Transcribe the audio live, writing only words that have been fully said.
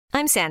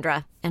I'm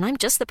Sandra, and I'm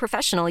just the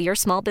professional your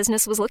small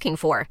business was looking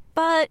for.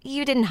 But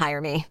you didn't hire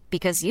me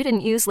because you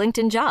didn't use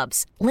LinkedIn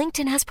Jobs.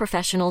 LinkedIn has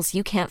professionals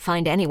you can't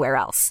find anywhere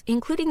else,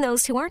 including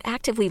those who aren't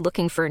actively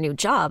looking for a new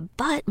job,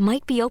 but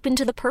might be open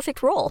to the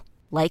perfect role,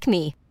 like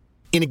me.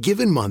 In a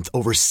given month,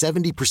 over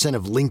 70%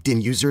 of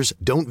LinkedIn users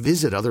don't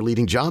visit other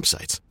leading job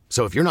sites.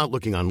 So if you're not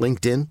looking on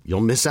LinkedIn,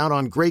 you'll miss out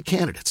on great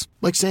candidates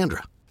like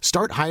Sandra.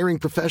 Start hiring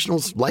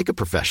professionals like a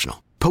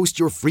professional. Post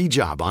your free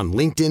job on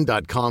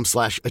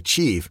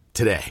linkedin.com/achieve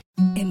today.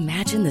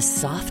 Imagine the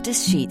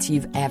softest sheets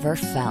you've ever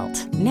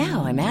felt.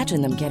 Now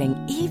imagine them getting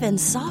even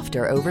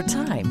softer over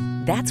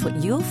time. That's what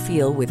you'll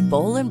feel with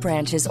Boll &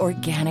 Branch's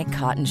organic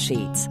cotton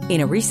sheets.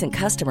 In a recent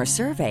customer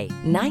survey,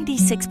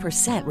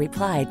 96%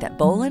 replied that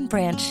Boll &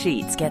 Branch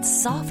sheets get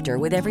softer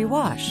with every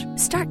wash.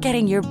 Start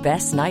getting your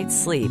best night's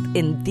sleep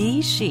in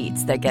these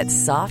sheets that get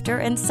softer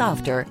and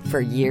softer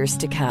for years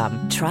to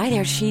come. Try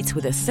their sheets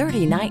with a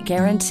 30-night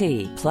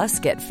guarantee. Plus,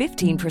 get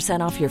 15%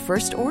 off your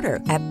first order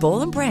at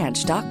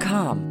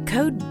bollandbranch.com.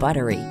 Code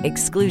BUTTERY.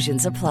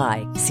 Exclusions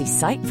apply. See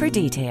site for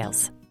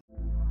details.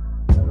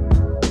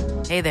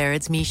 Hey there,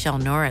 it's Michelle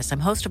Norris. I'm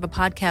host of a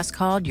podcast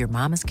called Your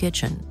Mama's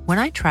Kitchen. When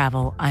I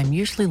travel, I'm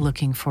usually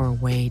looking for a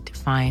way to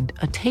find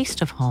a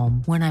taste of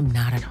home when I'm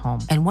not at home.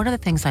 And one of the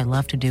things I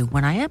love to do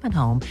when I am at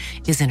home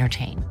is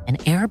entertain. And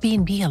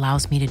Airbnb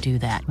allows me to do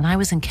that. When I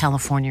was in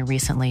California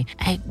recently,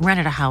 I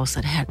rented a house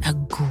that had a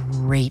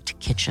great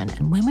kitchen.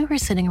 And when we were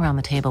sitting around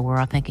the table, we're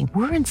all thinking,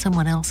 we're in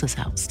someone else's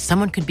house.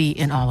 Someone could be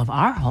in all of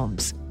our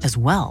homes as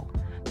well.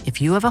 If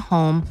you have a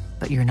home,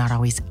 but you're not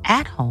always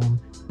at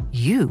home,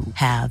 you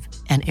have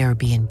an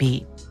Airbnb.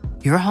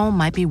 Your home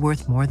might be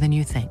worth more than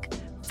you think.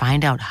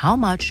 Find out how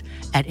much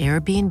at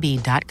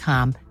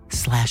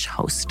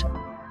airbnb.com/host.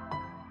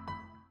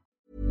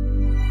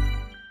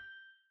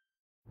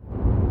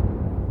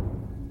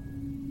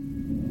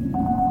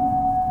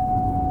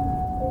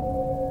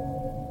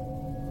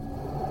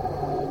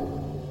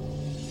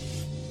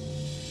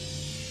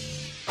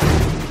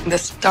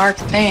 This dark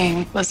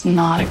thing was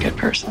not a good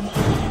person.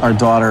 Our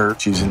daughter,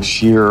 she's in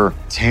sheer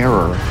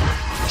terror.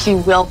 He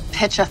will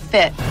pitch a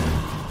fit.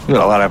 You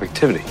got a lot of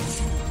activity.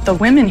 The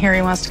women here,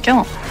 he wants to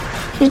kill them.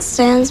 He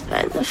stands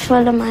by the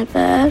foot of my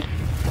bed.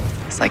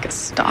 It's like a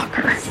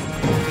stalker.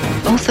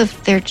 Both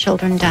of their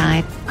children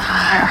died. It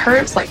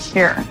hurts like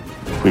here.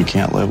 We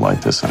can't live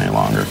like this any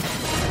longer.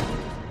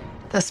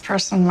 This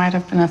person might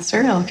have been a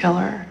serial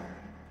killer.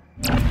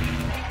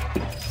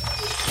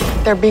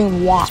 They're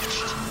being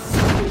watched.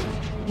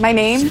 My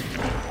name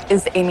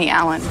is Amy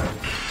Allen.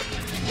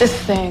 This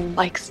thing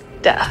likes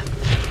death.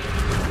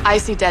 I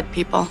see dead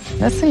people.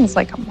 This thing's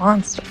like a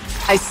monster.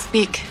 I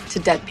speak to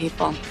dead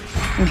people.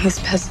 And he's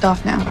pissed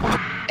off now.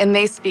 And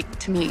they speak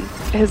to me.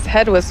 His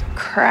head was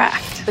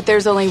cracked. But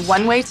there's only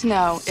one way to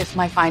know if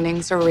my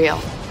findings are real.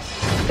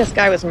 This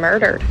guy was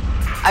murdered.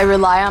 I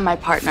rely on my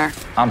partner.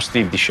 I'm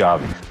Steve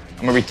DeShavi.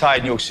 I'm a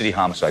retired New York City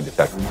homicide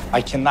detective.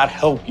 I cannot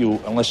help you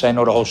unless I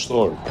know the whole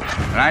story.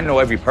 And I know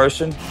every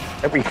person,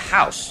 every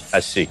house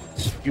has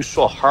secrets. You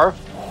saw her,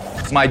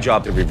 it's my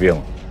job to reveal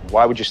them.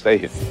 Why would you stay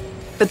here?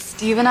 But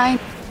Steve and I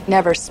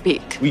never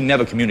speak. We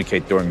never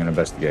communicate during an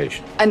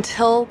investigation.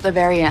 Until the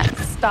very end.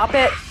 Stop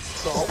it.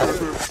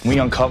 We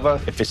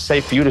uncover if it's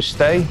safe for you to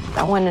stay.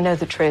 I want to know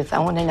the truth. I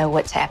want to know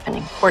what's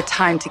happening. Or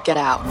time to get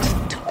out. I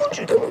told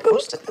you there were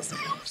ghosts in this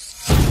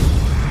house.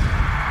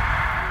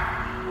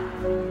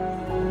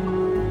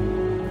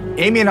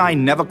 Amy and I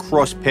never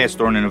crossed paths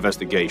during an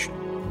investigation.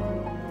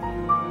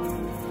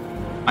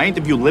 I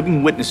interview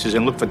living witnesses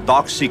and look for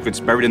dark secrets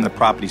buried in the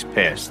property's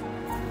past,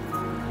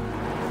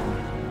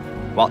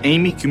 while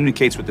Amy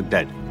communicates with the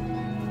dead.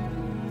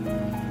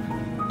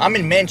 I'm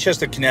in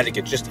Manchester,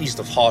 Connecticut, just east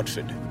of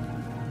Hartford.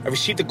 I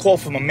received a call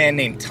from a man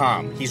named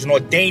Tom. He's an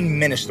ordained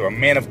minister, a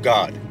man of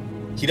God.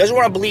 He doesn't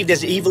want to believe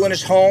there's evil in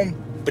his home,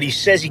 but he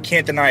says he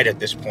can't deny it at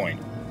this point.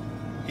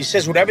 He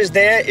says whatever's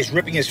there is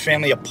ripping his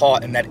family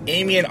apart and that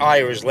Amy and I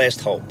are his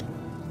last hope.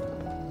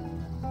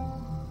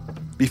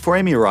 Before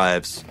Amy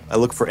arrives, I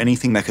look for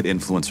anything that could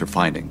influence her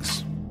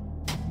findings.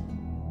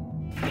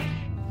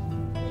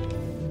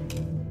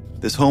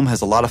 This home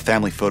has a lot of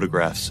family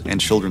photographs and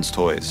children's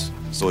toys,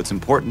 so it's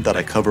important that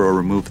I cover or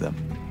remove them.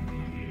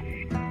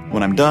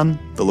 When I'm done,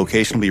 the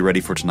location will be ready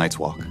for tonight's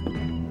walk.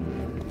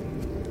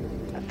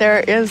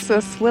 There is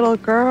this little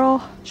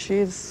girl.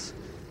 She's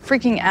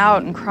freaking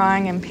out and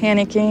crying and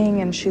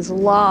panicking, and she's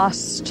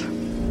lost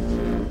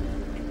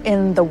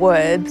in the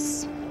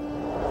woods.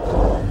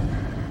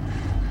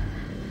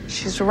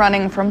 She's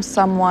running from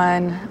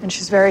someone, and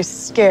she's very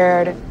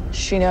scared.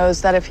 She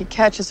knows that if he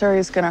catches her,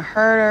 he's gonna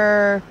hurt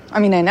her. I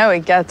mean, I know he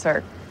gets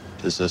her.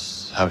 Is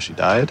this how she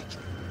died?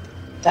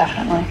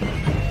 Definitely.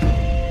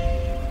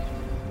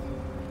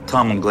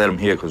 Tom, I'm glad I'm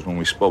here because when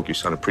we spoke, you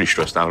sounded pretty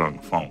stressed out on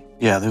the phone.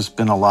 Yeah, there's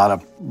been a lot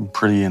of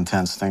pretty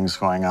intense things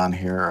going on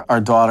here. Our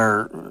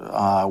daughter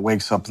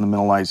wakes up in the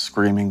middle of the night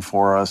screaming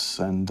for us,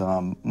 and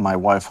my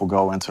wife will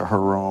go into her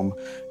room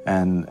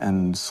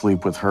and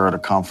sleep with her to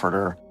comfort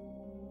her.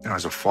 You know,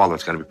 as a father,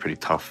 it's got to be pretty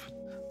tough.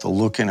 The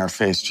look in her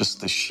face,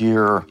 just the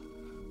sheer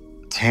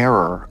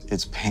terror.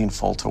 It's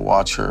painful to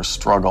watch her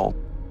struggle.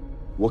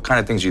 What kind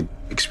of things are you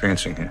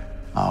experiencing here?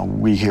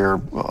 We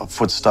hear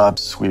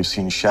footsteps, we've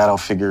seen shadow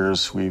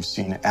figures, we've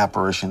seen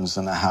apparitions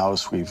in the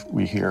house,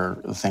 we hear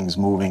things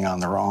moving on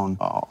their own.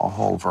 A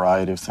whole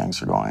variety of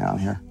things are going on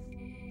here.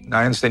 Now,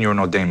 I understand you're an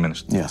ordained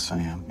minister. Yes, I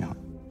am, yeah.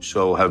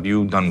 So have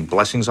you done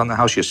blessings on the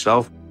house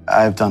yourself?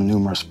 I've done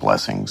numerous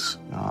blessings,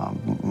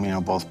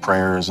 both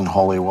prayers and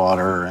holy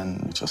water,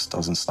 and it just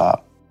doesn't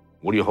stop.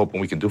 What are you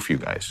hoping we can do for you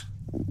guys?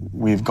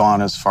 We've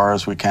gone as far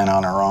as we can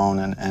on our own,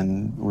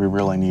 and we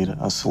really need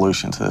a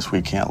solution to this.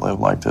 We can't live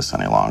like this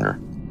any longer.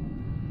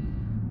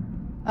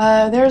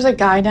 There's a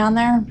guy down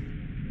there.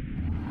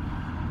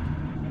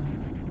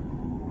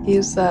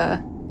 He's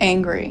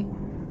angry,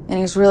 and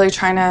he's really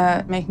trying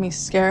to make me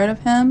scared of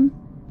him.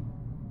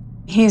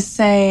 He's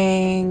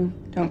saying,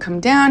 "Don't come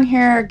down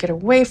here, get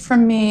away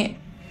from me."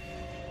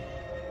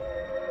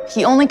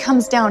 He only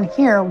comes down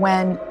here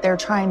when they're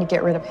trying to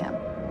get rid of him.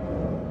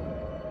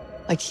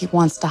 Like he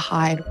wants to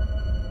hide.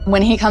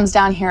 When he comes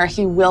down here,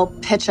 he will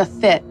pitch a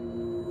fit.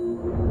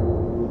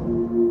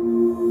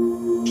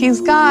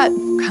 He's got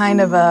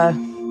kind of a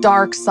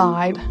dark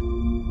side.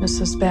 This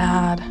is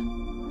bad.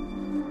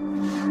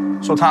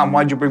 So, Tom,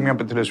 why'd you bring me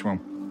up into this room?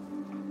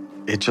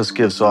 It just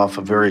gives off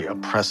a very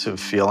oppressive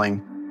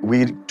feeling.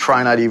 We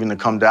try not even to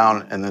come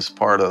down in this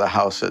part of the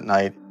house at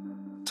night.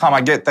 Tom, I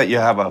get that you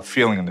have a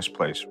feeling in this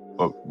place,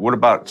 but what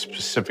about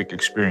specific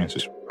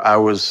experiences? I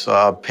was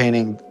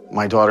painting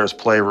my daughter's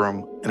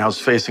playroom, and I was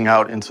facing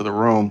out into the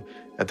room.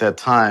 At that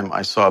time,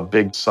 I saw a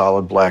big,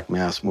 solid black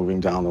mass moving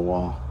down the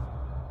wall.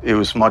 It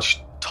was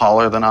much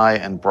taller than I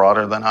and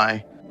broader than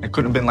I. It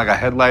couldn't have been like a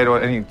headlight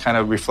or any kind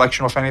of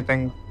reflection of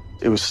anything?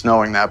 It was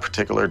snowing that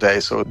particular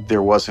day, so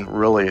there wasn't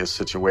really a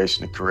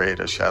situation to create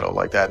a shadow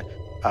like that.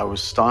 I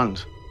was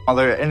stunned. Are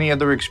there any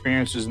other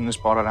experiences in this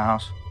part of the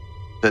house?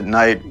 At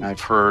night,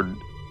 I've heard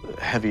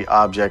heavy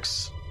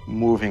objects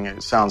moving,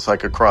 it sounds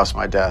like across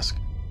my desk.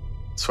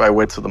 So I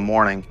wait till the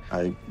morning.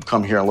 I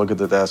come here and look at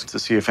the desk to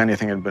see if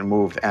anything had been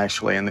moved,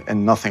 actually,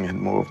 and nothing had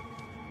moved.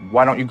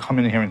 Why don't you come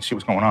in here and see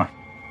what's going on?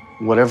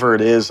 Whatever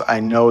it is, I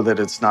know that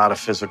it's not a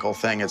physical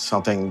thing. It's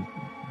something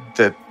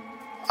that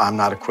I'm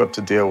not equipped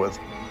to deal with.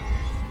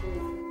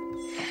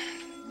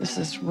 This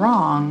is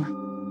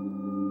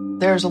wrong.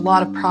 There's a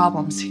lot of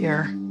problems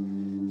here,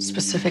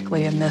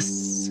 specifically in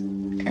this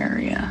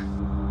area.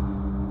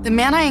 The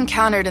man I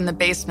encountered in the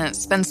basement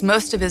spends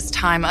most of his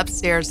time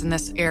upstairs in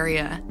this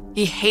area.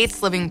 He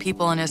hates living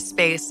people in his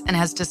space and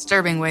has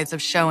disturbing ways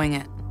of showing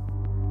it.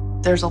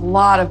 There's a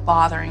lot of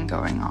bothering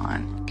going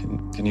on.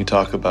 Can you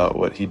talk about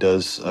what he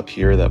does up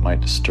here that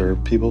might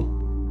disturb people?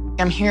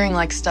 I'm hearing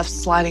like stuff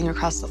sliding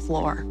across the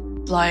floor,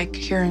 like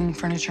hearing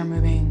furniture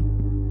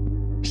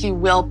moving. He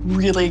will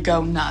really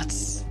go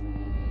nuts.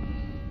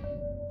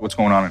 What's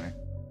going on in here?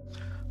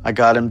 I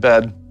got in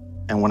bed,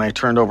 and when I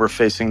turned over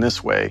facing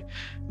this way,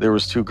 there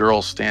was two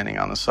girls standing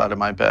on the side of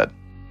my bed.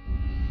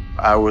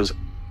 I was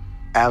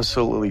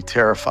absolutely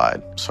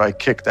terrified, so I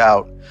kicked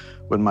out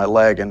with my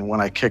leg, and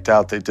when I kicked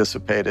out, they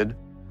dissipated.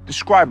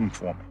 Describe them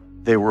for me.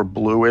 They were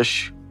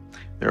bluish.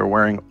 They were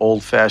wearing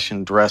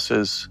old-fashioned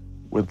dresses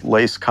with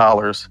lace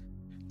collars.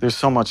 There's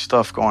so much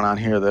stuff going on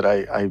here that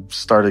I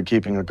started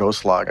keeping a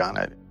ghost log on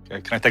it.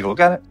 Okay, can I take a look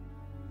at it?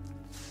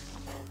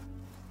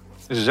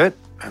 This is it?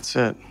 That's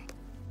it.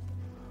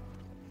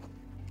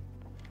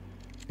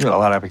 You got a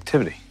lot of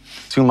activity.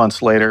 2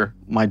 months later,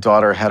 my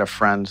daughter had a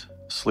friend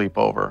sleep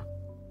over,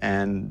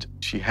 and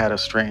she had a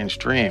strange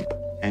dream.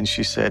 And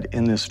she said,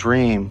 in this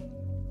dream,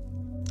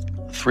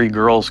 3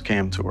 girls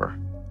came to her,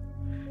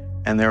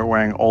 and they were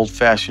wearing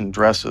old-fashioned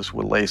dresses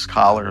with lace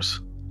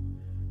collars.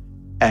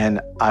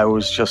 And I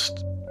was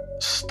just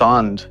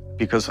stunned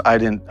because I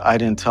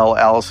didn't tell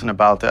Allison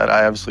about that.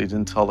 I obviously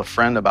didn't tell the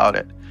friend about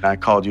it. I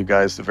called you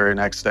guys the very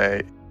next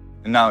day.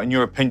 And now, in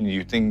your opinion, do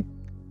you think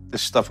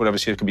this stuff would ever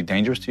see it could be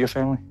dangerous to your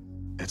family?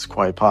 It's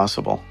quite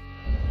possible.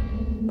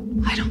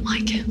 I don't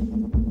like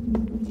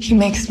him. He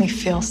makes me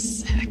feel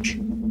sick.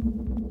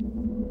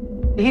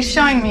 He's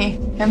showing me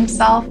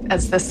himself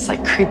as this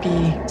like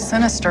creepy,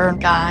 sinister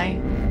guy.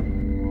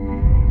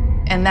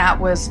 And that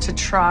was to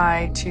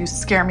try to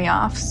scare me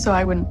off so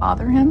I wouldn't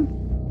bother him.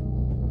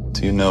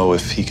 Do you know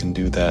if he can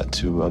do that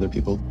to other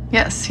people?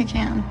 Yes, he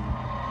can.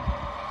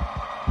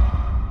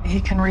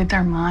 He can read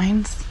their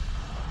minds.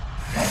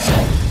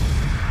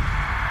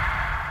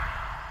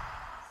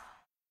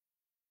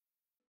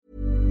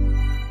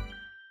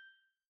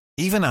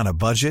 Even on a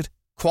budget,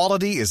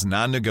 quality is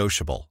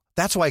non-negotiable.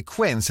 That's why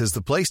Quince is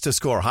the place to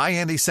score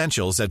high-end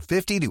essentials at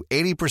 50 to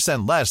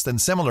 80% less than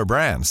similar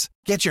brands.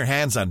 Get your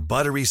hands on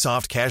buttery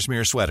soft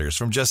cashmere sweaters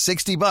from just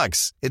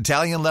 $60,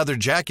 Italian leather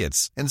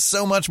jackets, and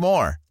so much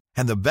more.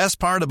 And the best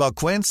part about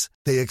Quince,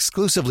 they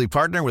exclusively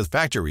partner with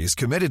factories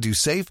committed to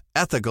safe,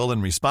 ethical,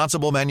 and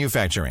responsible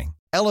manufacturing.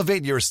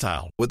 Elevate your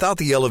style without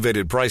the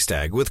elevated price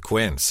tag with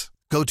Quince.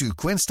 Go to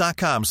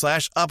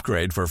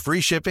quince.com/upgrade for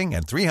free shipping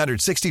and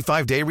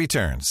 365-day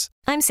returns.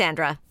 I'm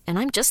Sandra, and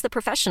I'm just the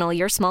professional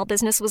your small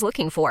business was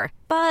looking for.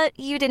 But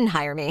you didn't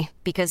hire me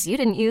because you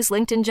didn't use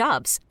LinkedIn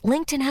Jobs.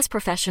 LinkedIn has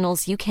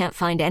professionals you can't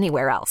find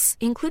anywhere else,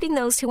 including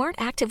those who aren't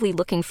actively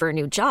looking for a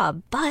new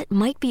job, but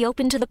might be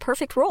open to the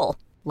perfect role,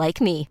 like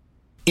me.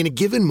 In a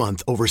given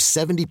month, over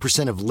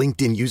 70% of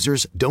LinkedIn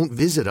users don't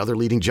visit other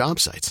leading job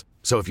sites.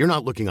 So if you're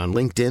not looking on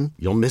LinkedIn,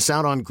 you'll miss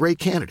out on great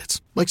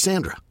candidates like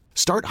Sandra.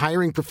 Start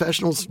hiring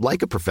professionals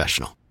like a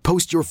professional.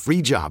 Post your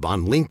free job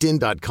on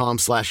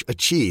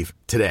linkedin.com/achieve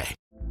today.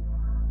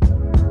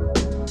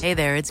 Hey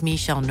there, it's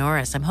Michelle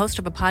Norris. I'm host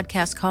of a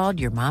podcast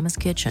called Your Mama's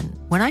Kitchen.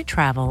 When I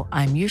travel,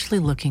 I'm usually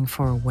looking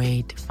for a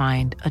way to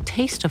find a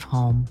taste of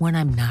home when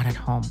I'm not at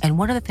home. And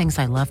one of the things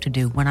I love to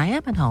do when I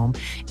am at home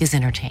is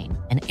entertain.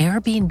 And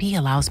Airbnb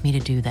allows me to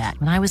do that.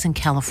 When I was in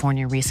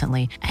California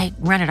recently, I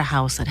rented a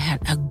house that had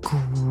a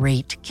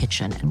great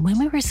kitchen. And when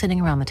we were sitting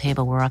around the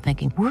table, we were all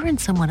thinking, we're in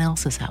someone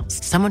else's house.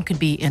 Someone could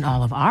be in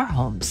all of our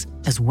homes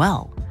as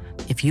well.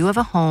 If you have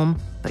a home,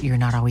 but you're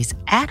not always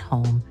at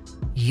home,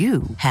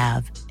 you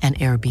have an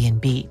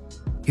Airbnb.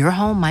 Your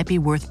home might be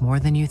worth more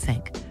than you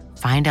think.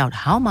 Find out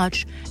how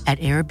much at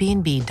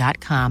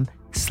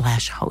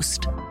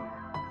airbnb.com/host.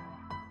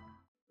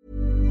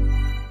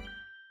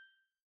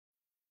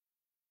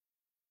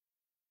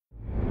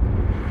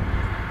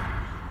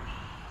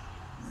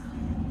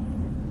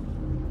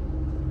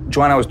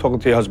 Joanna, I was talking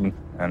to your husband,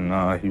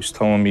 and he was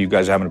telling me you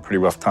guys are having a pretty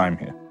rough time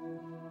here.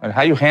 And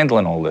how are you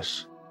handling all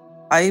this?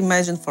 I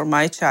imagine for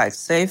my child,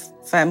 safe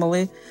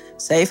family,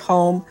 safe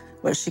home,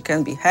 where she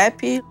can be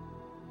happy.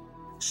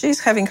 She's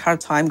having a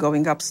hard time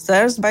going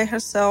upstairs by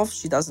herself.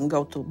 She doesn't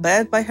go to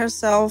bed by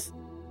herself.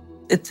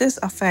 It is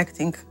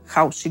affecting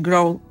how she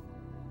grows.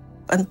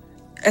 And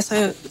as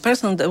a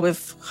person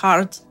with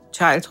hard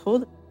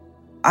childhood,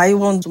 I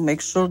want to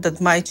make sure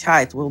that my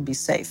child will be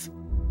safe.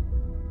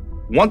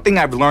 One thing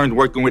I've learned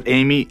working with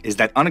Amy is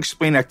that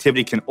unexplained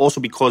activity can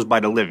also be caused by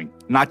the living,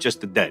 not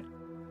just the dead.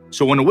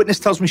 So when a witness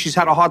tells me she's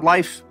had a hard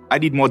life, I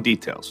need more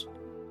details.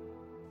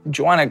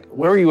 Joanna,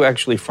 where are you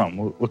actually from?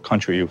 What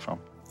country are you from?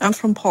 I'm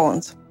from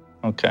Poland.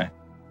 Okay.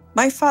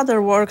 My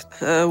father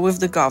worked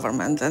with the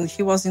government, and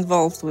he was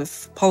involved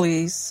with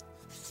police,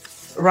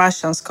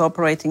 Russians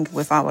cooperating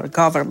with our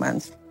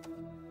government.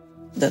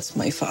 That's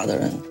my father.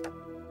 And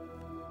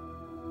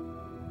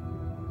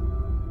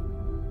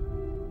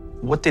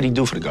what did he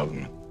do for the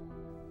government?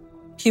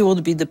 He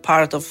would be the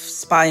part of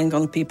spying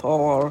on people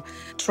or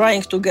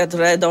trying to get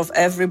rid of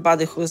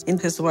everybody who's in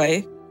his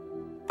way.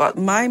 But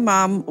my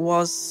mom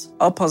was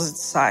opposite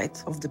side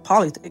of the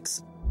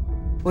politics,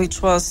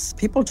 which was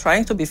people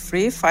trying to be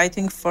free,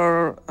 fighting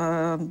for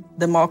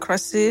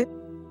democracy.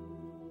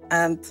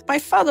 And my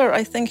father,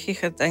 I think he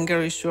had anger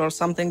issue or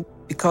something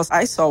because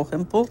I saw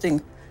him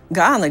putting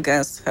gun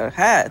against her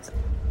head.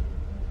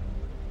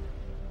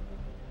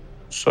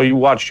 So you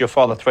watched your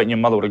father threaten your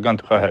mother with a gun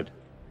to her head?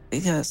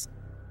 Yes.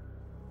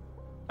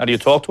 Now, do you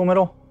talk to him at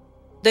all?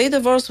 They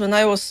divorced when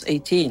I was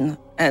 18,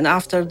 and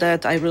after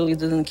that, I really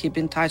didn't keep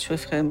in touch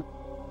with him.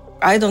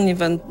 I don't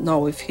even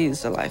know if he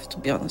is alive, to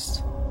be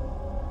honest.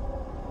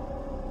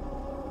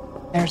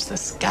 There's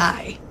this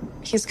guy.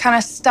 He's kind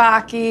of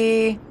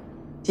stocky.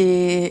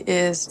 He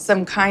is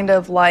some kind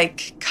of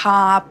like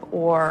cop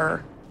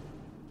or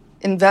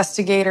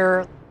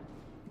investigator.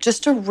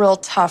 Just a real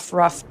tough,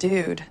 rough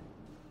dude.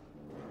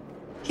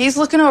 He's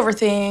looking over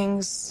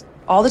things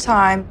all the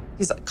time.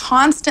 He's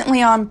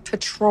constantly on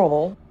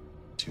patrol.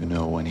 Do you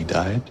know when he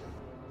died?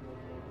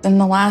 In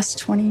the last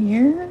 20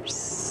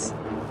 years.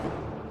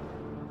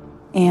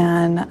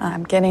 And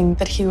I'm getting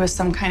that he was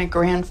some kind of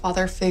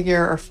grandfather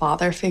figure or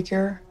father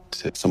figure.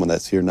 Is it someone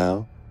that's here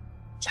now?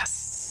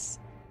 Yes.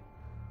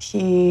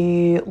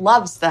 He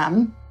loves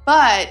them,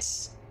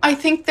 but I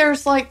think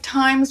there's like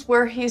times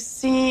where he's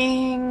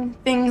seeing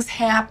things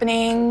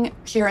happening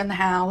here in the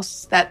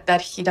house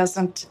that he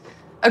doesn't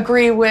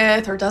agree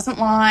with or doesn't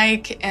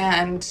like,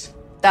 and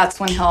that's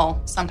when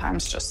he'll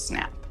sometimes just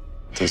snap.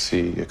 Does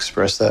he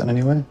express that in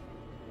any way?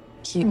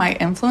 He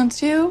might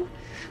influence you,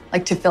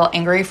 like to feel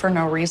angry for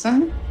no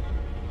reason.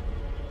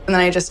 And then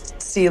I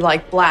just see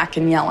like black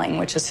and yelling,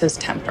 which is his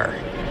temper.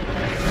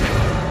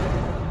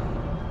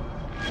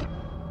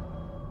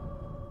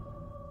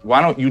 Why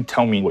don't you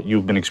tell me what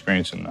you've been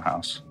experiencing in the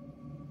house?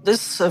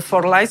 This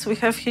 4 lights we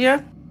have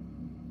here,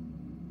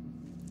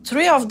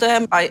 3 of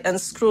them I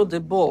unscrewed the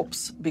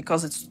bulbs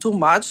because it's too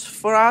much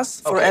for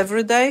us for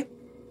every day.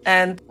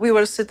 And we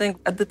were sitting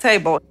at the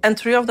table and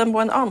 3 of them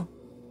went on.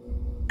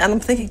 And I'm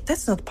thinking,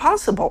 that's not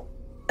possible.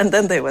 And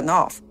then they went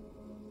off.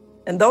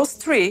 And those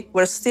 3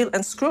 were still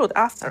unscrewed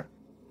after.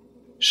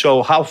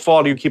 So how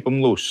far do you keep them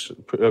loose?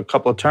 A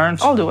couple of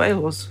turns? All the way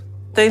loose.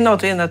 They're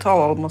not in at all,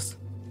 almost.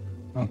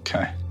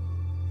 Okay.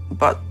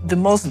 But the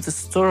most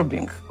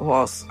disturbing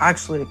was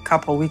actually a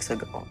couple of weeks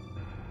ago.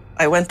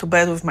 I went to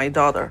bed with my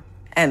daughter,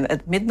 and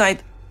at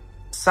midnight,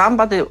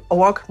 somebody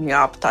woke me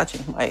up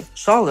touching my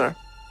shoulder.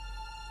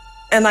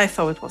 And I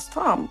thought it was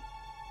Tom,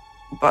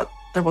 but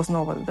there was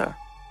nobody there.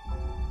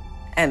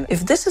 And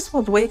if this is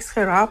what wakes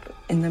her up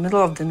in the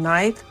middle of the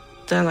night,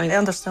 then I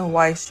understand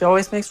why she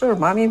always makes sure,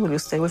 Mommy, will you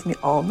stay with me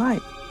all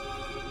night?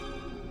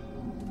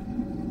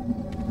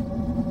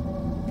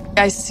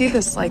 I see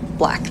this like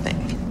black thing.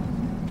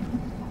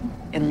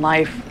 In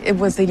life, it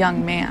was a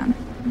young man.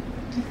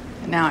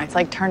 And now it's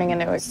like turning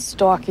into a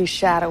stalky,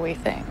 shadowy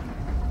thing.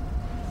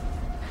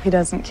 He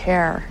doesn't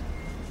care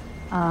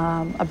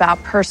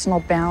about personal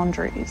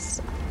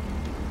boundaries.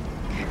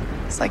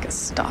 It's like a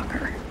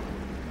stalker.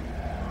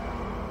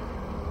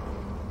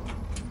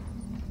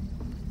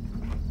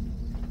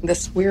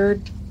 This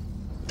weird,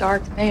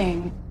 dark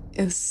thing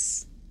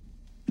is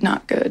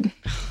not good.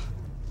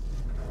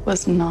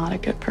 Was not a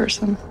good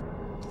person.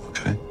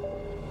 Okay.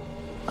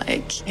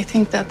 Like, I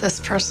think that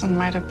this person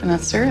might have been a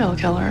serial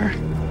killer.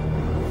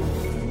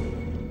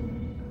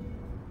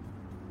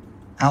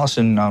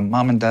 Allison,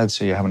 Mom and Dad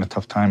say you're having a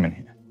tough time in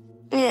here.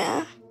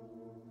 Yeah.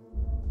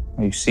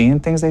 Are you seeing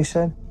things they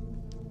said?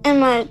 In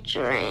my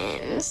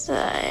dreams,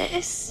 I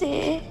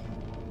see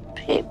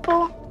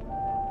people.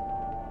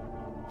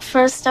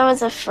 First, I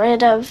was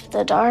afraid of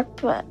the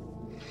dark, but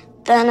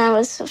then I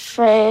was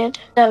afraid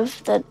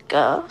of the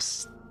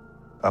ghost.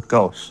 A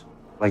ghost?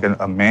 Like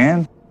a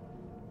man?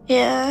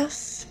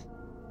 Yes.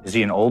 Is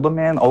he an older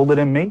man, older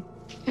than me?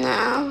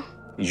 No.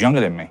 He's younger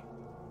than me.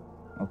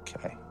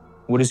 Okay.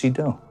 What does he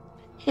do?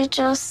 He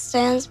just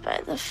stands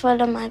by the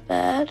foot of my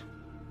bed.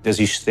 Does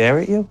he stare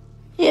at you?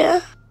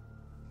 Yeah.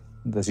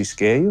 Does he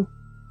scare you?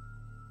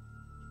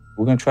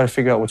 We're gonna try to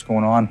figure out what's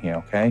going on here,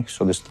 okay?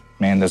 So this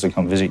man doesn't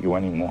come visit you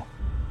anymore.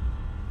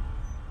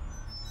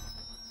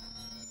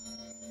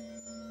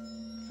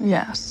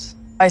 Yes.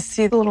 I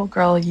see the little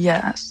girl,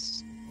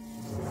 yes.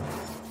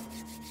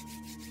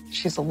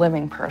 She's a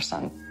living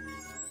person.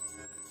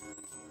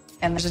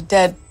 And there's a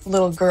dead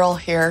little girl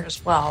here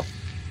as well.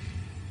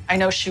 I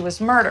know she was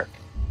murdered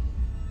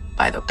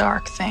by the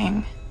dark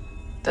thing,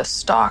 the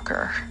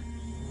stalker.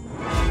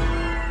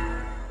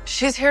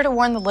 She's here to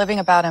warn the living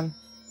about him.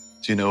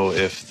 Do you know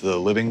if the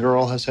living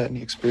girl has had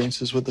any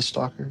experiences with the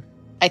stalker?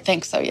 I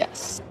think so,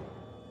 yes.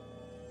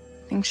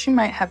 I think she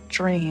might have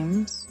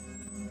dreams.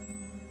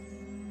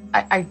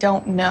 I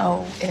don't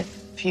know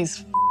if he's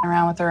f***ing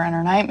around with her in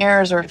her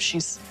nightmares or if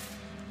she's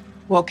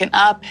woken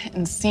up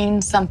and seen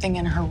something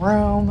in her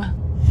room.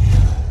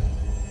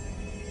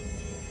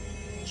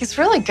 He's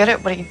really good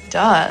at what he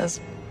does,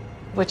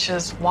 which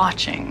is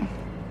watching.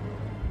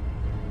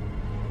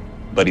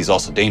 But he's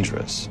also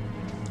dangerous.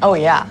 Oh,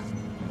 yeah.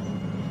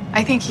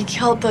 I think he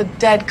killed the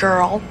dead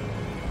girl,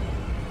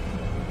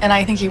 and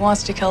I think he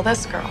wants to kill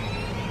this girl.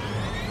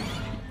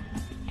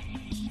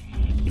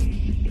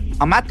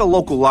 I'm at the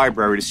local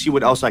library to see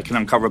what else I can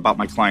uncover about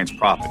my client's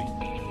property.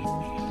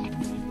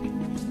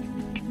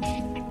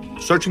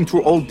 Searching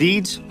through old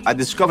deeds, I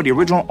discovered the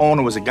original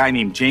owner was a guy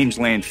named James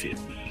Lanphier.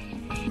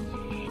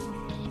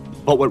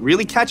 But what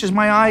really catches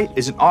my eye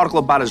is an article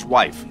about his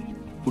wife,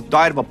 who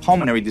died of a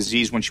pulmonary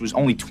disease when she was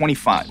only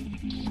 25.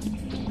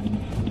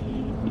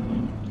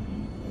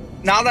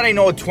 Now that I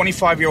know a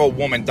 25-year-old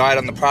woman died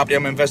on the property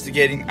I'm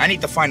investigating, I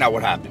need to find out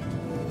what happened.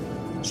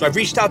 So I've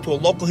reached out to a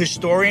local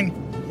historian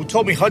who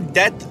told me her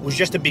death was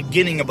just the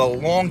beginning of a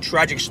long,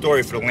 tragic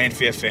story for the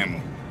Lanphier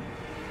family.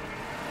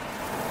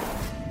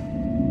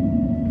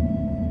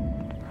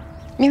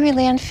 Mary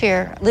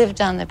Lanphier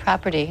lived on the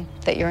property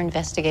that you're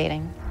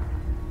investigating.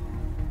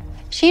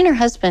 She and her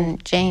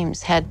husband,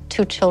 James, had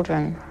 2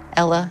 children,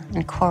 Ella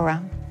and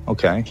Cora.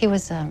 Okay. He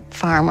was a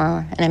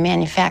farmer and a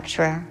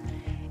manufacturer,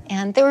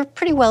 and they were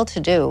pretty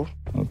well-to-do.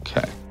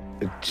 Okay.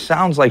 It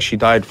sounds like she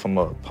died from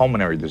a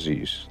pulmonary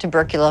disease.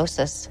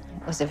 Tuberculosis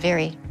was a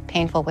very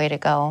painful way to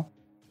go.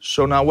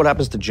 So now what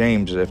happens to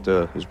James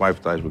after his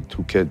wife dies with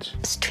 2 kids?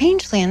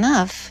 Strangely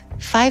enough,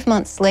 5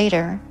 months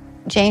later,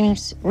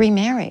 James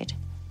remarried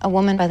a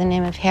woman by the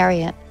name of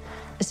Harriet.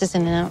 This is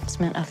an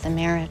announcement of the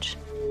marriage.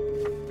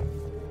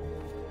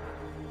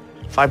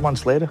 5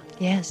 months later?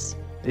 Yes.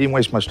 He didn't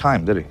waste much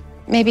time, did he?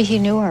 Maybe he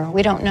knew her.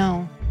 We don't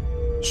know.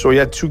 So he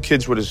had 2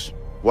 kids with his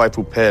wife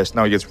who passed.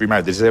 Now he gets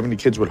remarried. Does he have any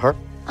kids with her?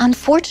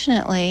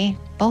 Unfortunately,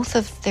 both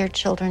of their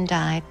children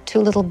died, 2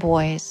 little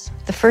boys.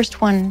 The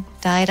first one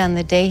died on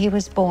the day he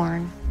was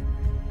born,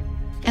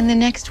 and the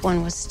next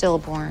one was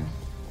stillborn.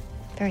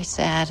 Very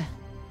sad.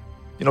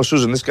 You know,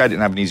 Susan, this guy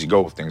didn't have an easy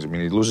go of things. I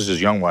mean, he loses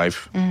his young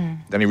wife,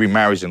 then he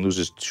remarries and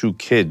loses 2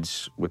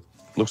 kids with,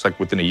 looks like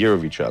within a year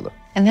of each other.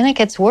 And then it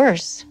gets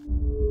worse.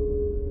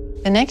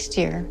 The next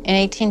year, in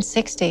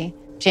 1860,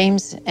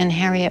 James and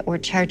Harriet were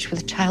charged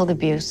with child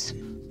abuse.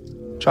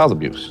 Child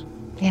abuse?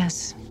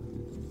 Yes.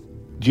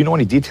 Do you know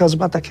any details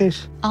about that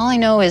case? All I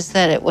know is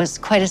that it was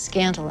quite a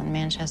scandal in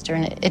Manchester,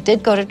 and it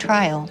did go to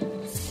trial.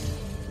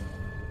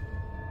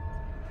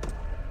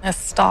 This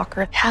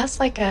stalker has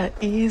like a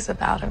ease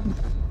about him.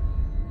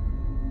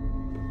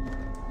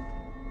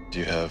 Do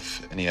you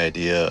have any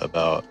idea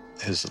about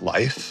his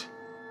life?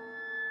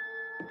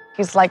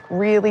 He's like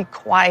really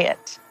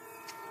quiet,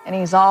 and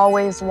he's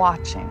always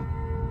watching.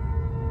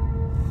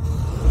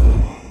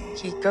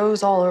 He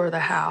goes all over the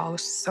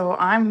house, so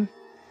I'm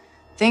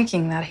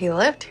thinking that he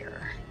lived here.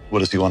 What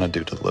does he want to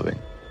do to the living?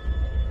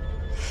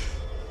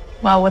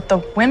 Well, with the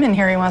women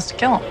here, he wants to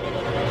kill them.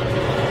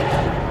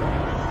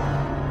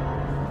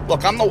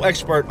 Look, I'm no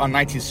expert on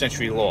 19th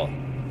century law,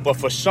 but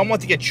for someone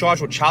to get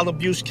charged with child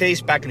abuse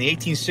case back in the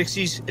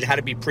 1860s, it had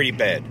to be pretty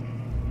bad.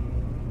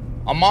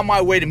 I'm on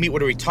my way to meet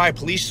with a retired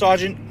police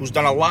sergeant who's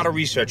done a lot of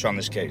research on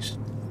this case.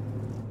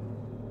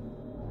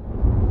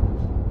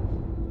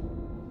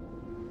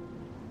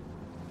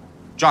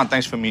 John,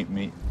 thanks for meeting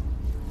me.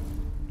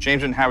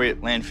 James and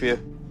Harriet Lanfear,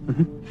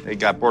 they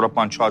got brought up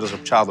on charges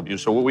of child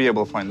abuse, so what were you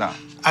able to find out?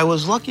 I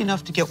was lucky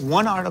enough to get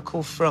one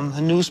article from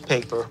the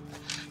newspaper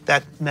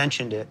that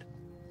mentioned it.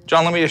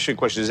 John, let me ask you a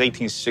question. It's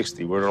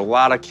 1860. Were there a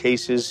lot of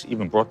cases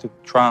even brought to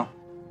trial?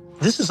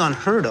 This is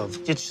unheard of.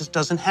 It just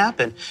doesn't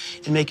happen.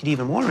 And make it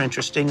even more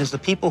interesting is the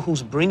people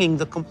who's bringing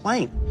the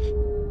complaint.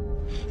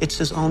 It's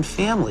his own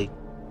family.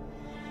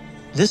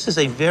 This is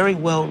a very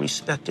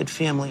well-respected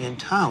family in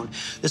town.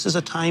 This is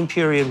a time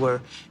period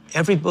where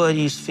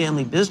everybody's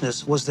family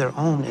business was their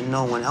own and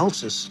no one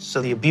else's,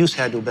 so the abuse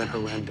had to have been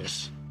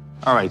horrendous.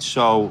 All right,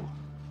 so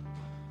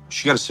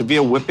she got a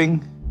severe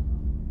whipping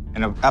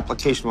and an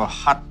application of a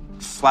hot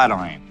flat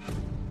iron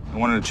in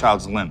one of the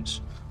child's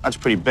limbs. That's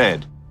pretty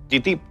bad. Do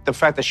you think the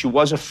fact that she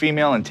was a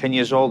female and 10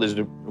 years old is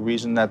the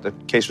reason that the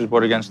case was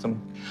brought against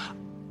them?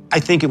 I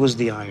think it was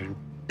the iron.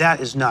 That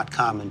is not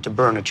common to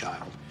burn a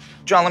child.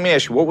 John, let me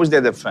ask you, what was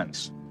their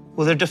defense?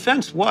 Well, their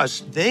defense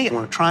was they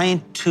were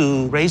trying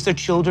to raise their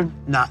children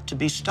not to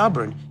be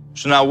stubborn.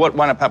 So now what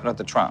wound up happening at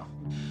the trial?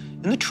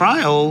 In the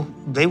trial,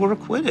 they were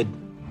acquitted.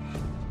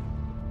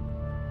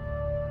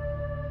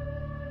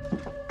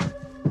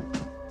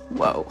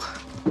 Whoa.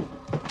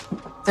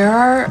 There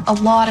are a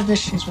lot of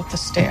issues with the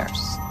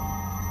stairs.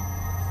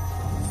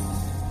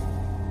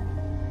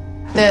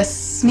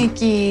 This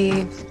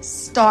sneaky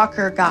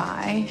stalker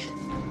guy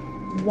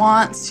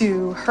wants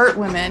to hurt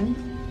women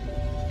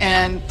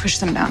and push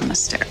them down the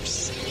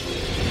stairs.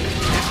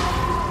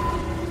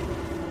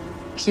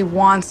 He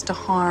wants to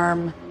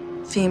harm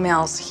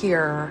females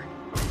here.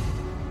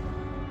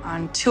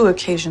 On 2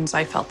 occasions,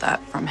 I felt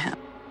that from him.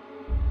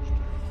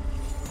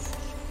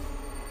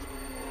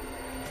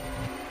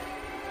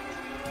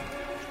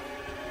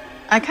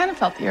 I kind of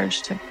felt the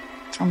urge to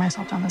throw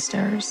myself down the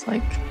stairs,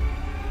 like,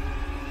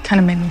 kind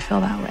of made me feel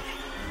that way.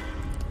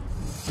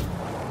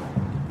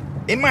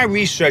 In my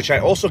research, I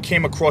also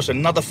came across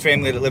another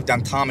family that lived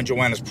on Tom and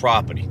Joanna's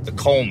property, the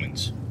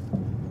Colemans.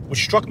 What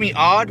struck me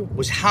odd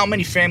was how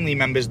many family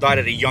members died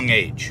at a young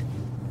age.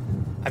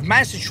 I've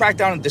managed to track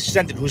down a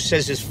descendant who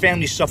says his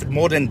family suffered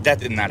more than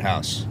death in that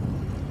house.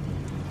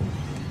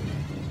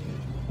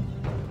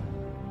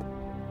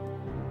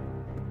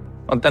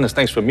 Well, Dennis,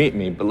 thanks for meeting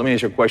me, but let me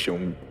ask you a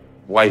question.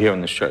 Why here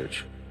in this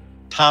church?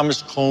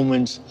 Thomas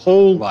Coleman's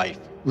whole life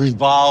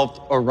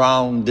revolved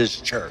around this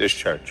church. This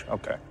church,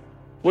 okay.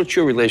 What's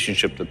your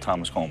relationship to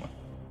Thomas Coleman?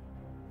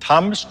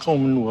 Thomas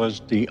Coleman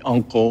was the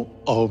uncle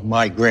of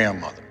my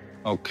grandmother.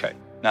 Okay.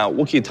 Now,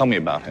 what can you tell me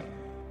about him?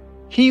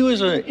 He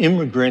was an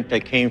immigrant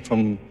that came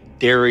from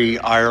Derry,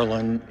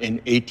 Ireland in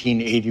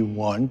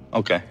 1881.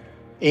 Okay.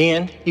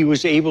 And he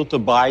was able to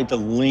buy the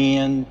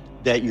land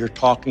that you're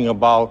talking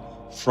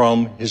about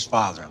from his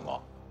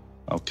father-in-law.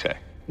 Okay.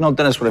 You know,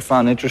 Dennis, what I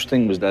found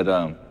interesting was that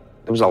there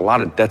was a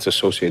lot of debts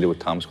associated with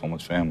Thomas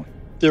Coleman's family.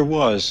 There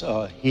was.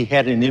 He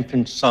had an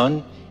infant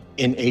son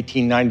in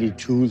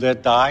 1892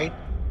 that died.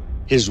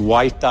 His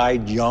wife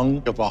died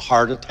young of a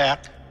heart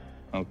attack.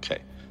 Okay.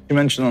 You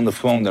mentioned on the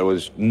phone there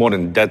was more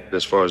than debt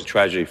as far as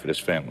tragedy for this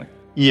family.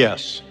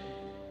 Yes.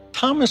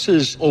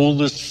 Thomas's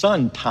oldest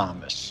son,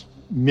 Thomas,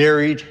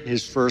 married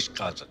his first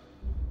cousin.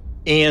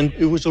 And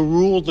it was a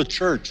rule of the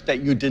church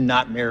that you did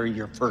not marry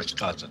your first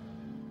cousin.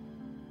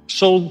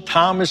 So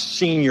Thomas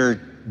Sr.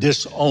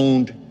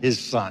 disowned his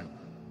son.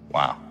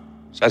 Wow.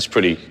 So that's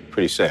pretty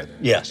sad.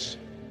 Yes.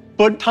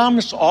 But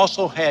Thomas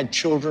also had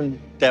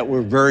children that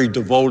were very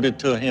devoted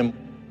to him.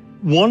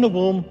 One of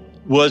them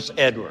was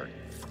Edward.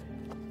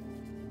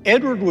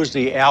 Edward was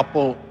the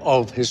apple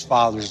of his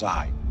father's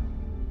eye.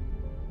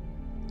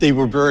 They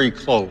were very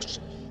close.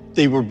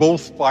 They were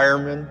both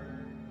firemen.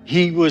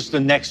 He was the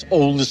next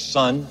oldest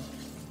son.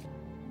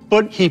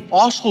 But he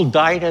also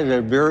died at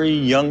a very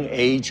young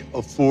age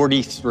of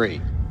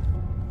 43.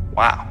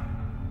 Wow.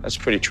 That's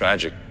pretty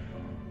tragic.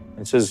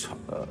 It says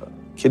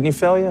kidney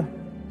failure?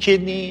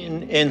 Kidney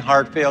and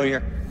heart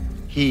failure.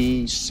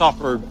 He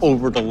suffered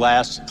over the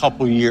last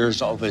couple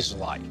years of his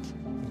life.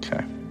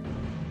 Okay.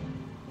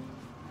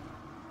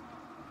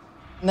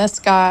 This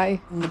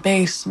guy in the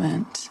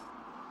basement,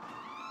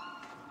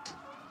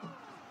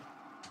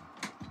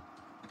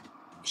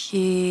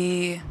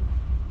 he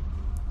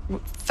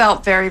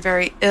felt very,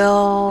 very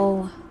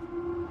ill.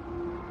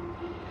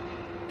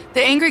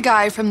 The angry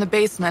guy from the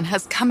basement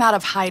has come out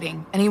of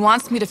hiding, and he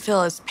wants me to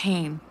feel his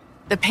pain.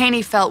 The pain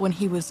he felt when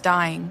he was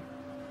dying.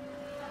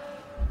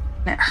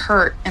 And it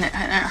hurt, and it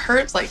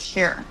hurts like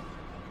here.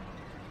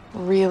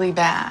 Really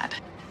bad.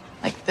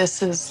 Like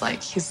this is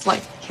like, he's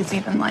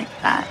even like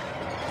that.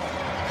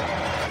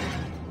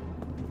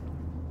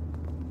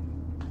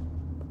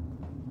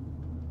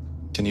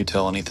 Can you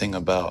tell anything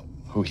about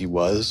who he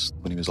was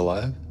when he was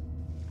alive?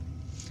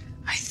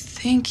 I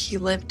think he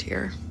lived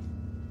here.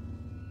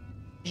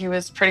 He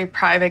was a pretty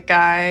private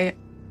guy,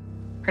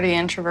 pretty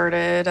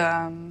introverted,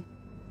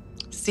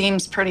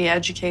 seems pretty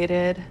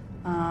educated,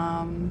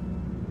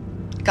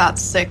 got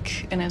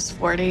sick in his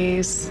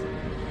 40s.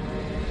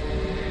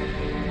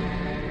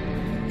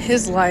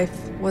 His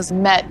life was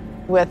met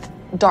with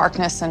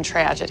darkness and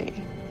tragedy.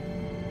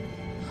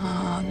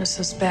 Oh, this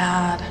is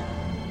bad.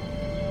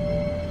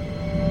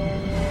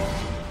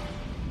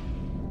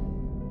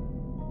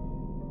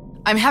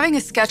 I'm having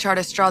a sketch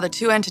artist draw the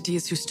two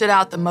entities who stood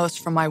out the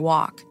most from my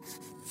walk.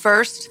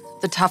 First,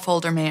 the tough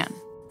older man.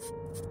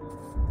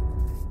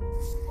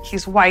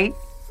 He's white,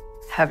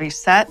 heavy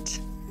set.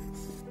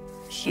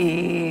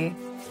 He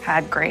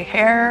had gray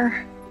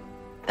hair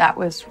that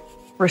was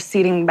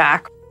receding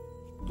back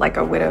like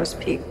a widow's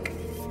peak.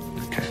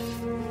 Okay.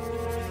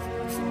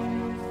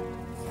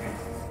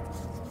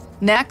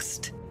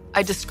 Next,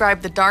 I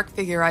described the dark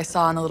figure I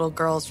saw in the little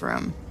girl's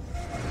room.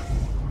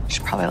 She's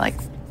probably like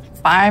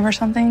 5 or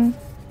something,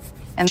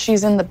 and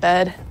she's in the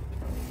bed.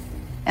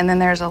 And then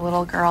there's a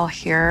little girl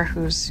here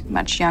who's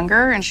much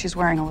younger, and she's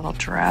wearing a little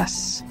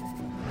dress.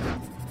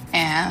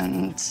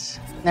 And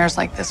there's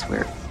like this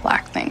weird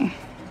black thing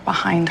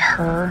behind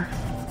her.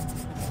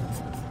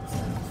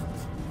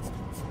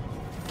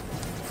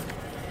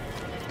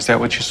 Is that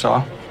what you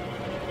saw?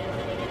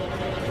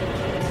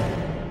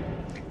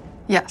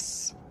 Yes.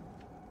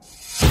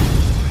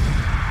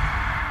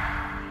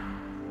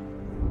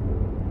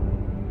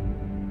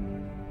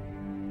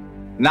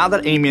 Now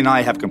that Amy and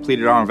I have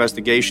completed our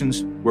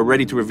investigations, we're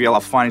ready to reveal our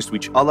findings to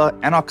each other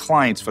and our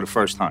clients for the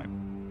first time.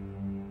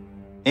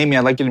 Amy,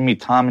 I'd like you to meet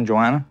Tom and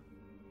Joanna.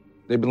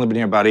 They've been living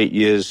here about 8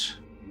 years.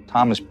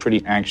 Tom is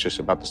pretty anxious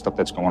about the stuff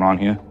that's going on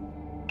here.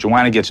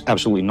 Joanna gets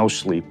absolutely no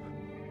sleep.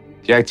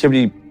 The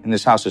activity in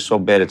this house is so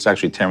bad, it's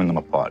actually tearing them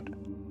apart.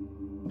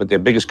 But their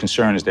biggest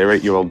concern is their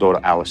 8-year-old daughter,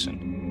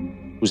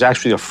 Allison, who's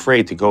actually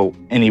afraid to go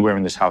anywhere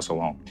in this house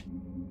alone.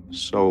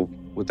 So,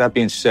 with that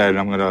being said,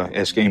 I'm going to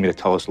ask Amy to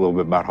tell us a little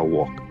bit about her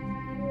walk.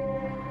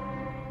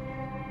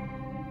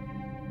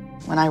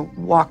 When I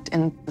walked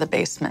in the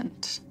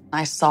basement,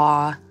 I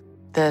saw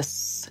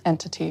this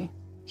entity.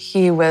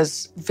 He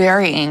was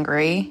very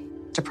angry,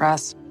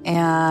 depressed,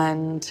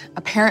 and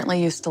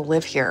apparently used to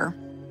live here.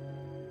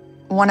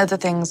 One of the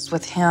things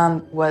with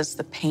him was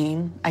the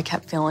pain I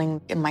kept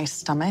feeling in my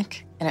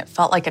stomach, and it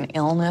felt like an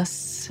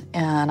illness,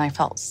 and I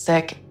felt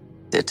sick.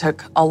 It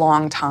took a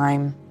long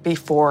time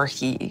before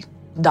he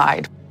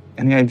died.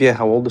 Any idea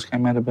how old this guy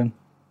might have been?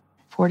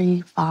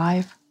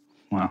 45.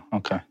 Wow,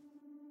 okay.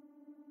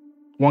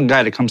 One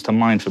guy that comes to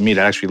mind for me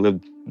that actually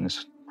lived in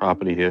this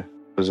property here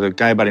was a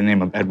guy by the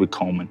name of Edward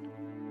Coleman.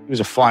 He was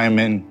a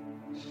fireman.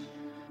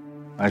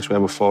 I actually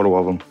have a photo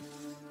of him.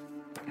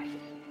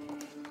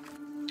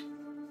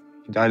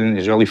 He died in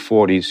his early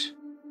 40s.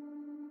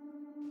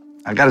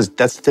 I got his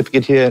death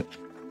certificate here.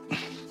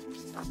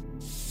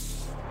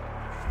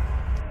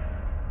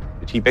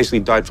 He basically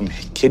died from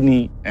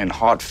kidney and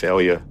heart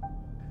failure.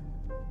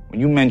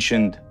 When you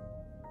mentioned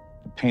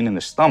the pain in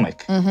the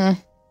stomach, one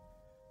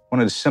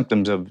of the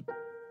symptoms of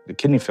the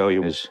kidney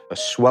failure is a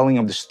swelling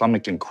of the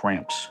stomach and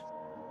cramps.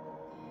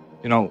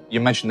 You know,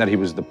 you mentioned that he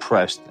was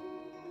depressed.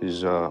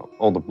 His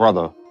older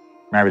brother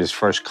married his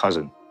first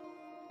cousin,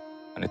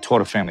 and it tore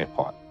the family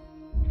apart.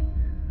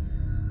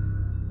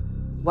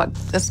 What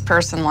this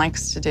person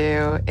likes to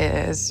do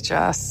is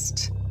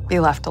just be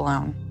left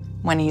alone.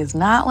 When he's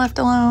not left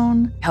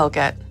alone, he'll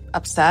get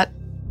upset.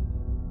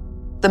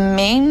 The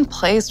main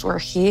place where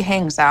he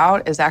hangs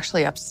out is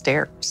actually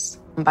upstairs,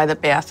 by the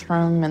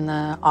bathroom and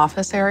the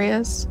office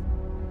areas.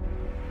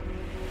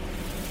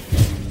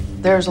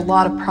 There's a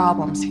lot of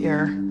problems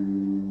here,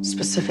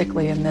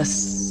 specifically in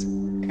this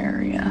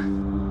area.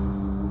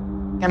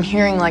 I'm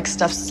hearing like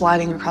stuff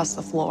sliding across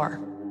the floor,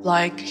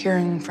 like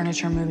hearing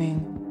furniture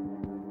moving.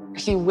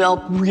 He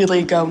will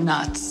really go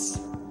nuts.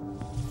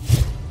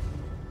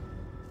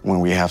 When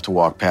we have to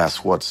walk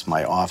past what's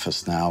my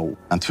office now,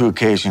 on 2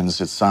 occasions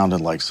it sounded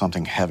like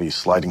something heavy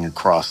sliding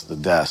across the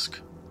desk.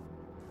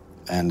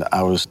 And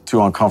I was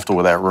too uncomfortable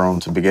with that room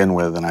to begin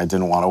with, and I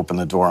didn't want to open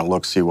the door and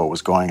look, see what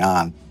was going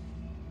on.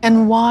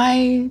 And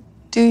why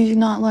do you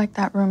not like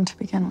that room to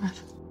begin with?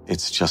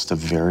 It's just a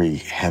very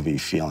heavy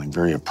feeling,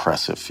 very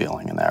oppressive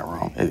feeling in that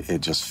room.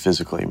 It just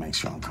physically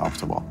makes you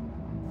uncomfortable.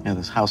 Yeah,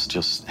 this house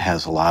just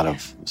has a lot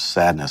of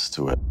sadness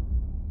to it.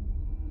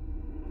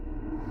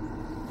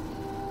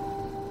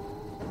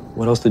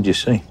 What else did you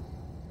see?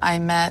 I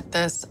met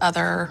this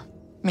other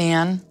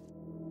man.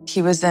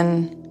 He was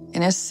in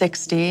his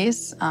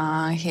 60s.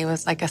 He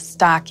was like a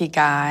stocky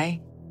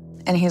guy,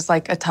 and he's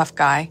like a tough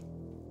guy,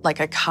 like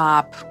a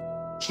cop.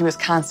 He was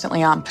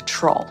constantly on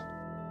patrol,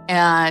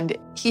 and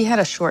he had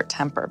a short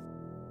temper.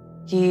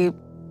 He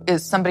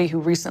is somebody who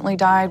recently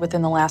died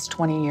within the last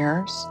 20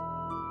 years.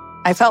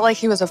 I felt like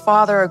he was a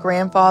father, a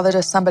grandfather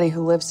to somebody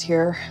who lives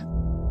here.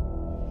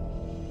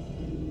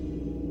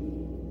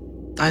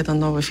 I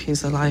don't know if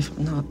he's alive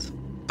or not.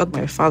 But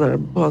my father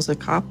was a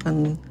cop,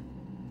 and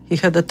he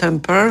had a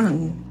temper.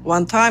 And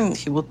one time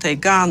he would take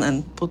a gun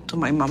and put to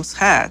my mom's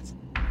head.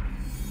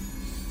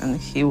 And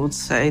he would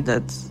say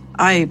that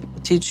I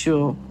teach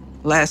you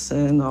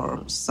lesson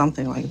or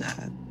something like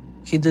that.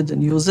 He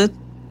didn't use it,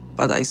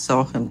 but I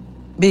saw him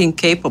being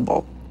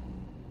capable.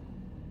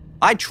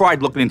 I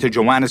tried looking into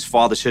Joanna's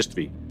father's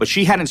history, but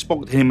she hadn't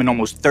spoken to him in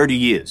almost 30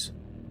 years.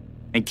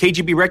 And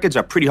KGB records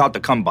are pretty hard to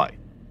come by.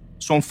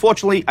 So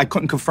unfortunately, I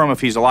couldn't confirm if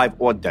he's alive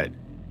or dead.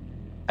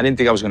 I didn't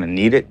think I was going to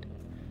need it,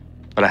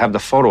 but I have the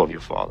photo of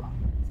your father.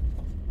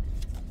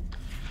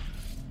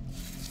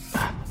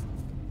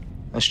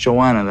 That's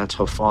Joanna, that's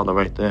her father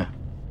right there.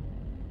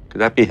 Could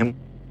that be him?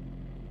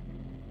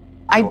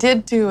 I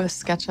did do a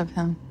sketch of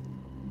him.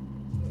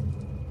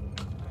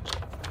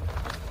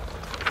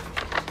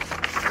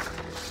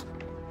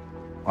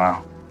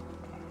 Wow.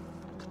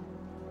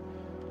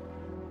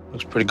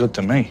 Looks pretty good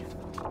to me.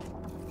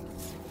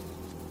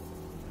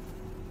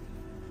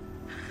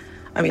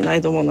 I mean, I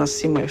don't want to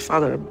see my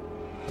father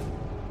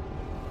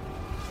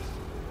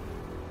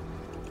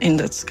in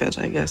that sketch,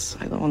 I guess.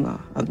 I don't want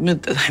to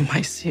admit that I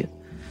might see it.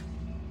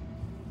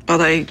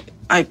 But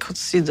I could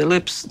see the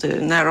lips, the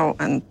narrow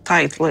and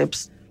tight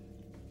lips,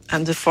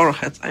 and the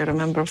forehead. I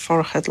remember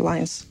forehead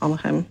lines on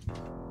him.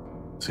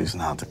 He's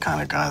not the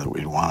kind of guy that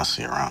we'd want to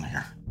see around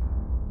here.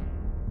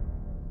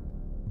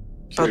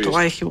 But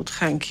why he would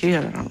hang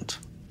here around?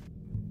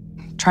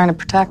 Trying to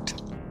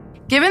protect.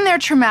 Given their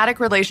traumatic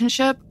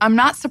relationship, I'm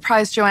not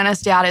surprised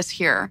Joanna's dad is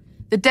here.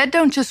 The dead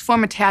don't just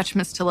form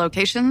attachments to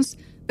locations,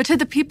 but to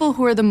the people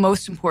who are the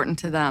most important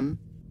to them.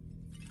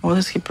 What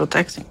is he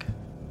protecting?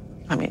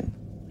 I mean,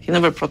 he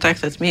never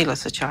protected me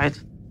as a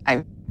child.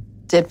 I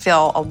did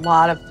feel a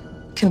lot of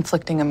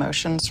conflicting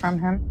emotions from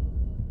him.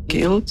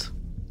 Guilt?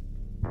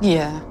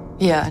 Yeah,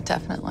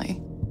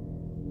 definitely.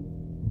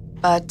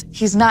 But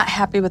he's not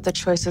happy with the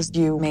choices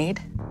you made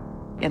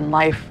in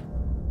life.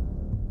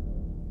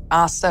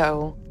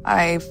 Also,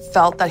 I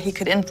felt that he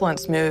could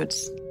influence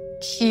moods.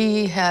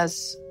 He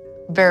has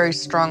very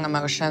strong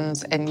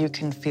emotions, and you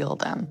can feel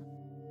them.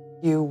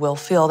 You will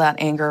feel that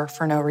anger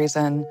for no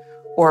reason,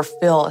 or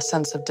feel a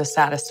sense of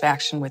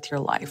dissatisfaction with your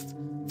life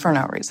for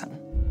no reason.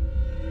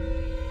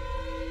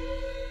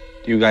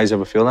 Do you guys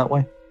ever feel that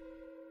way?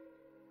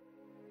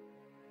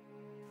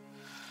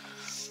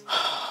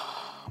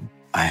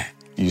 I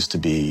used to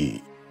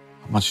be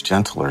a much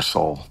gentler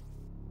soul.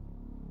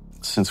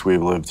 Since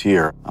we've lived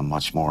here, I'm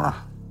much more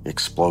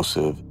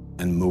explosive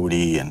and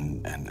moody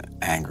and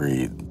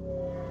angry.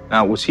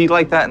 Now, was he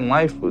like that in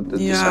life?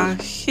 Yeah,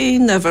 he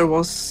never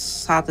was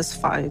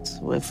satisfied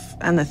with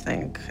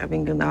anything,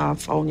 having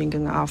enough, owning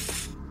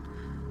enough,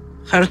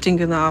 hurting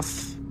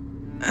enough,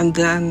 and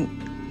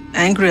then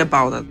angry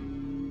about it.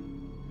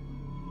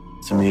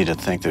 To me, to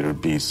think that it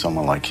would be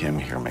someone like him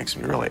here makes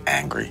me really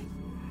angry.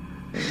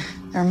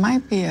 There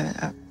might be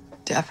a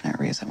definite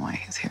reason why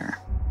he's here.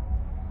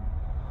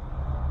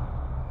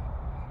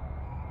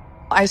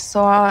 I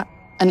saw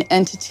an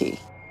entity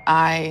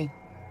I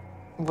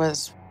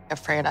was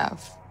afraid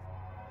of.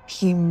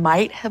 He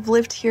might have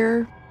lived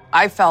here.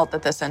 I felt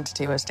that this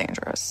entity was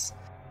dangerous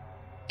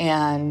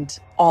and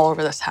all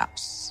over this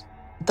house.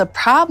 The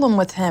problem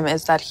with him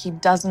is that he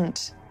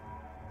doesn't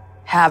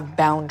have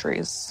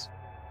boundaries.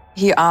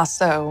 He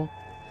also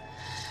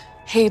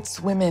hates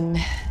women.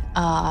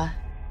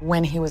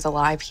 When he was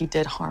alive, he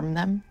did harm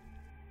them,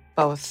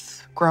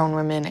 both grown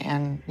women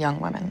and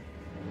young women.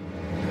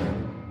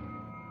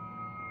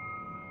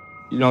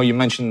 You know, you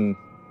mentioned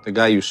the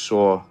guy you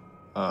saw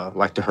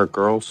like to hurt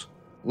girls.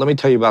 Let me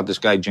tell you about this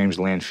guy, James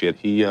Lanfield.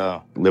 He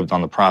lived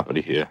on the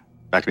property here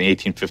back in the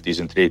 1850s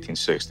into the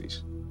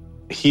 1860s.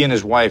 He and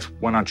his wife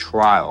went on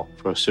trial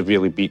for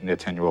severely beating their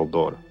 10-year-old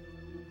daughter,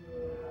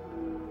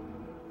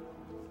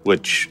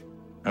 which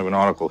I have an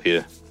article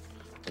here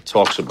that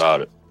talks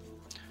about it.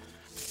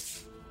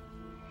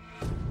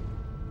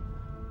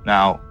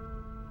 Now,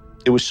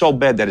 it was so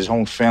bad that his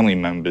own family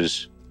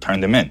members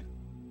turned him in.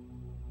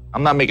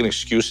 I'm not making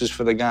excuses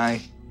for the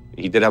guy.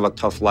 He did have a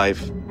tough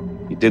life.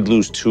 He did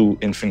lose 2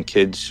 infant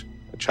kids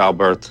at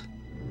childbirth.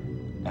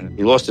 And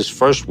he lost his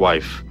first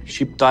wife.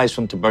 She dies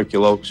from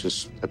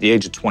tuberculosis at the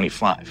age of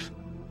 25.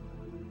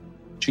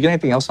 Did you get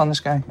anything else on this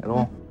guy at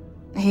all?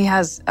 He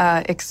has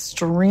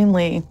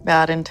extremely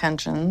bad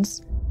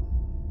intentions.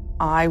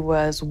 I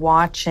was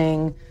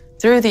watching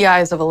through the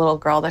eyes of a little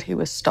girl that he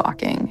was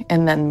stalking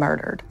and then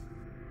murdered.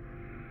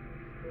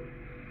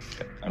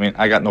 I mean,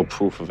 I got no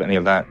proof of any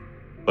of that.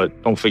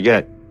 But don't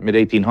forget,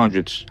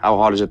 mid-1800s, how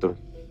hard is it to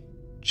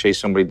chase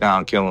somebody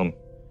down, kill him,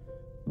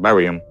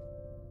 bury him?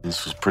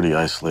 This was a pretty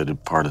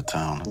isolated part of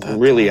town at that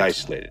Really time.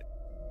 isolated.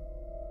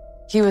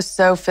 He was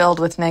so filled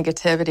with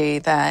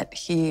negativity that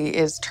he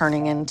is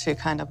turning into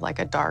kind of like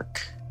a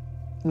dark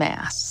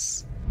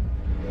mass.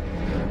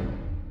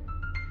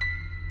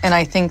 And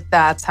I think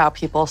that's how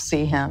people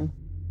see him.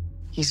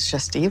 He's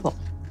just evil.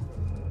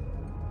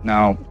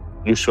 Now,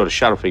 you saw the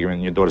shadow figure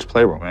in your daughter's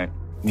playroom, right?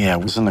 Yeah, I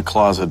was in the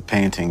closet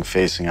painting,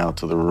 facing out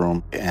to the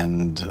room,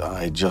 and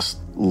I just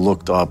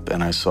looked up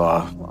and I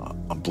saw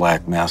a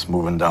black mass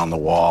moving down the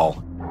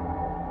wall.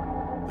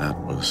 That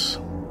was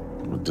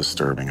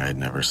disturbing. I had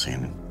never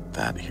seen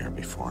that here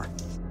before.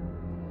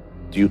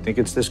 Do you think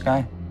it's this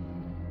guy?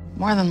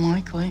 More than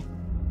likely.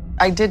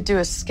 I did do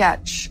a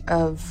sketch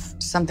of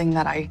something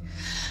that I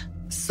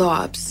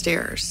saw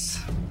upstairs.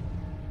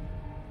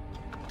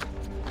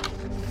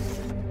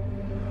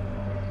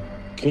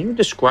 Can you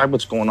describe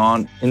what's going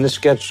on in the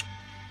sketch?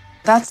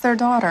 That's their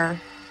daughter.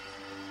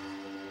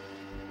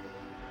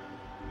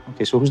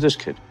 Okay, so who's this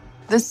kid?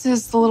 This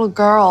is the little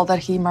girl that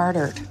he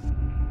murdered.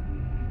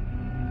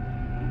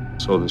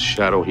 So the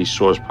shadow he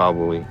saw is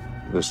probably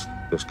this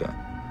guy.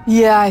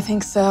 Yeah, I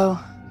think so.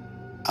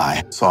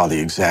 I saw the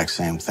exact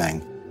same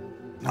thing.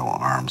 No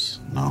arms,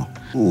 no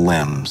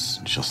limbs,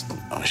 just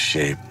a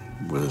shape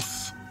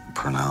with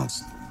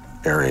pronounced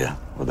area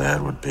where the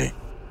head would be.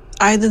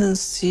 I didn't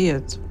see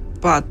it,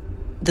 but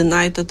the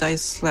night that I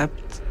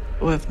slept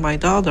with my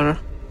daughter,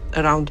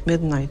 around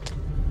midnight,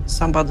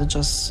 somebody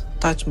just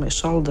touched my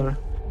shoulder.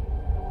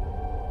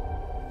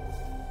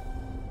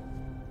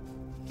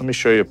 Let me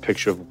show you a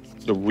picture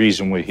of the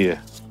reason we're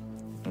here.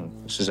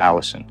 This is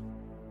Allison.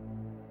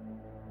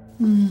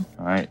 Mm.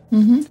 All right?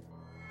 Mm-hmm.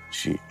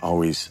 She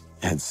always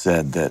had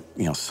said that,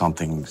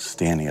 something's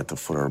standing at the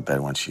foot of her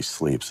bed when she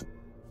sleeps.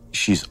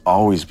 She's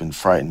always been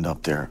frightened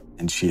up there.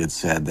 And she had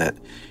said that,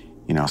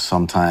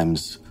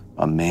 sometimes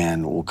a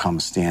man will come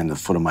stand at the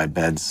foot of my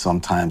bed,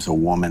 sometimes a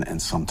woman,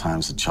 and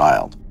sometimes a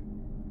child.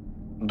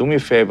 Do me a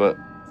favor.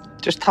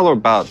 Just tell her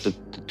about the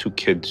two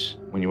kids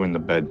when you were in the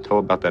bed. Tell her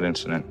about that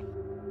incident.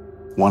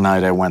 One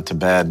night I went to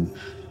bed,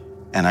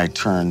 and I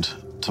turned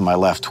to my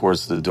left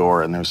towards the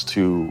door, and there's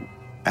two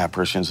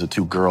apparitions of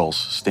two girls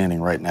standing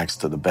right next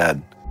to the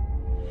bed.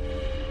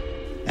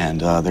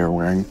 And they were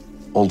wearing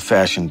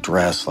old-fashioned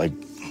dress,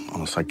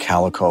 almost like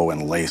calico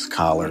and lace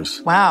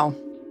collars. Wow.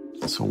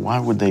 So why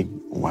would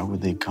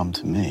they come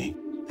to me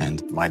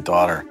and my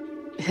daughter?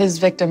 His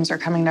victims are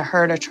coming to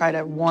her to try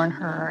to warn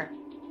her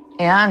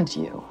and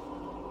you.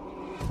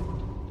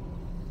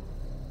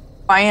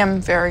 I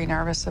am very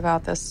nervous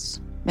about this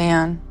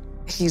man.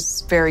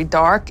 He's very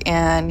dark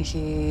and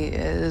he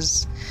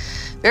is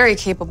very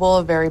capable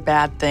of very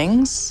bad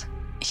things.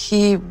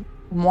 He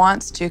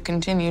wants to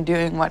continue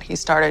doing what he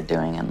started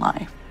doing in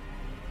life.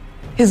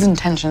 His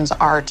intentions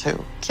are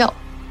to kill.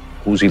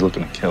 Who's he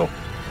looking to kill?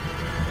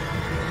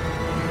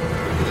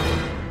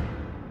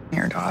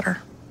 Your daughter.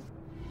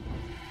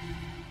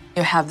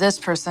 You have this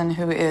person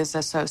who is a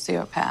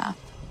sociopath,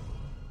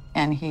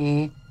 and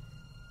he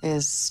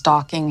is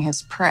stalking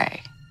his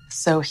prey.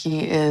 So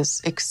he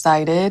is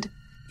excited.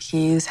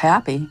 He's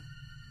happy.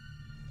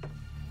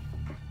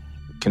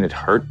 Can it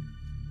hurt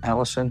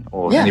Allison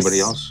or Yes. anybody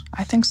else?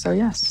 I think so,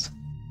 yes.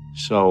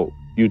 So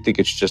you think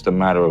it's just a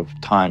matter of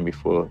time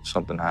before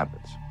something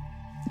happens?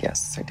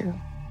 Yes, I do.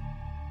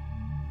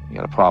 You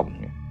got a problem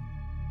here.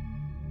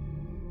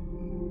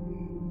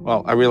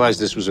 Well, I realize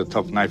this was a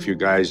tough night for you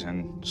guys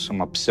and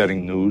some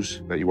upsetting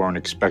news that you weren't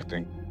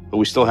expecting, but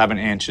we still haven't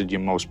answered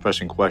your most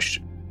pressing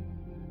question.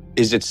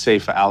 Is it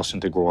safe for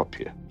Allison to grow up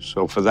here?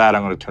 So for that,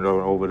 I'm going to turn it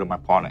over to my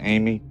partner,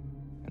 Amy,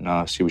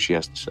 and see what she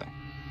has to say.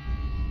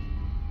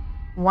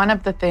 One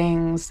of the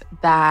things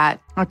that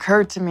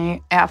occurred to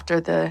me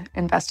after the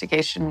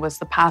investigation was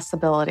the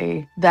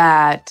possibility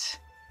that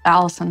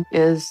Allison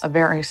is a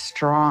very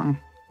strong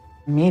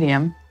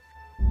medium.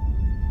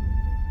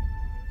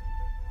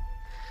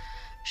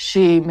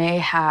 She may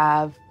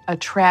have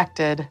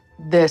attracted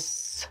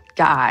this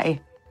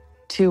guy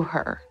to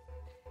her.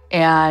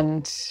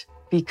 And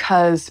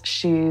because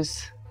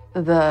she's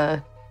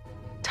the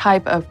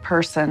type of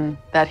person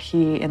that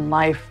he in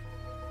life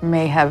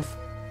may have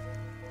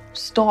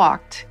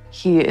stalked,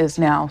 he is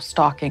now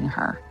stalking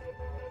her.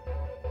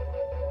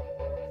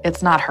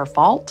 It's not her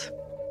fault.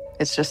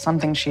 It's just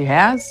something she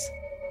has.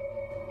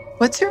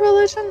 What's your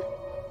religion?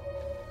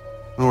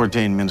 An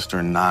ordained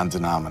minister,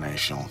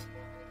 non-denominational.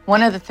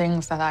 One of the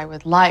things that I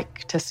would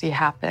like to see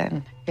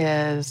happen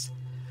is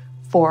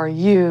for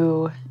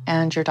you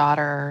and your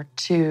daughter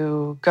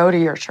to go to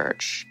your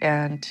church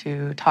and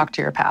to talk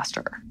to your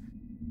pastor.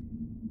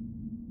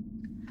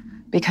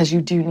 Because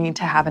you do need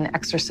to have an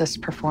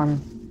exorcist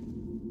perform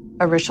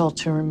a ritual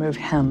to remove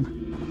him.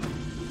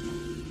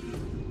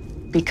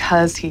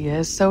 Because he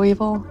is so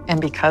evil and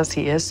because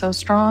he is so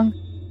strong,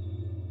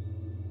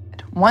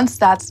 once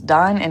that's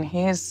done and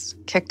he's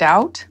kicked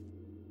out,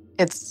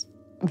 it's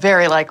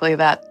very likely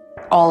that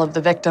all of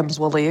the victims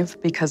will leave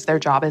because their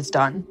job is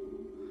done.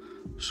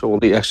 So will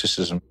the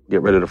exorcism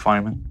get rid of the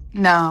fireman?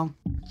 No.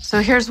 So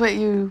here's what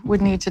you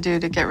would need to do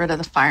to get rid of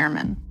the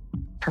fireman.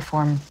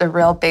 Perform the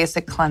real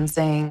basic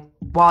cleansing.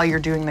 While you're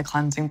doing the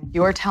cleansing,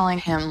 you're telling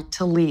him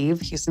to leave.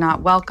 He's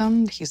not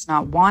welcomed. He's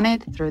not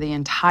wanted through the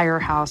entire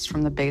house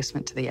from the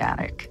basement to the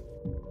attic.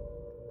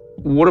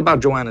 What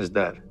about Joanna's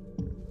dad?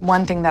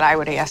 One thing that I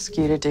would ask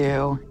you to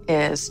do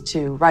is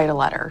to write a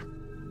letter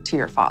to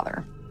your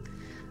father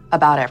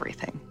about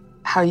everything.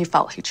 How you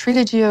felt he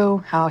treated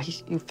you, how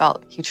you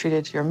felt he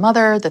treated your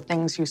mother, the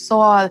things you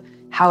saw,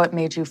 how it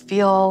made you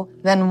feel.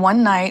 Then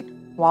one night,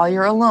 while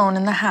you're alone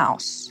in the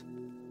house,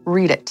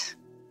 read it.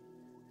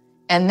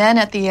 And then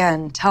at the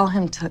end, tell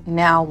him to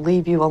now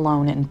leave you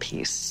alone in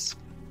peace.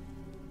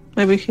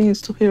 Maybe he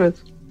needs to hear it,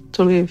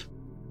 to leave.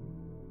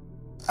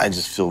 I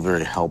just feel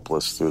very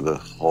helpless through the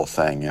whole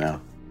thing,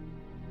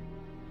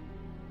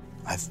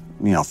 I,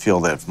 feel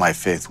that if my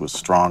faith was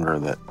stronger,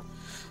 that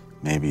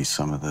maybe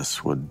some of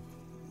this would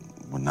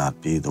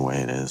not be the way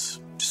it is.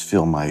 Just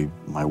feel my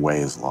way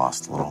is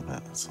lost a little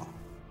bit, that's all.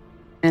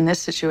 In this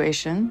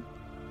situation,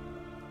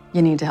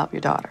 you need to help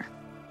your daughter.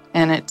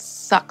 And it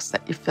sucks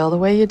that you feel the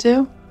way you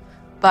do,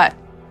 but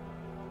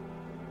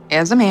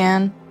as a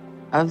man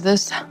of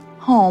this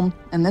home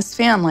and this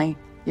family,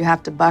 you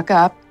have to buck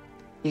up.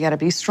 You gotta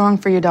be strong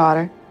for your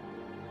daughter.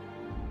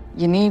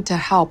 You need to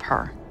help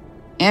her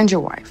and your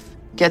wife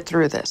get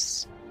through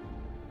this.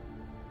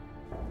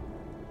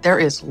 There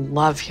is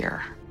love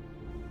here.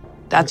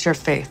 That's your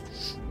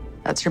faith.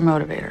 That's your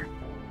motivator.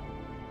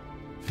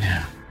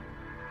 Yeah.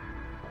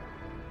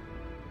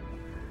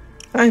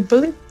 I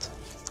believe it.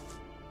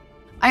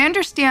 I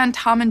understand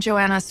Tom and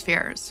Joanna's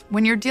fears.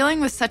 When you're dealing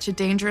with such a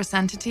dangerous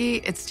entity,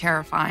 it's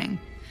terrifying.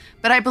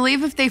 But I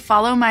believe if they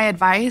follow my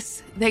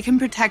advice, they can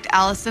protect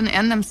Allison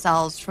and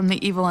themselves from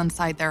the evil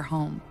inside their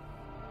home.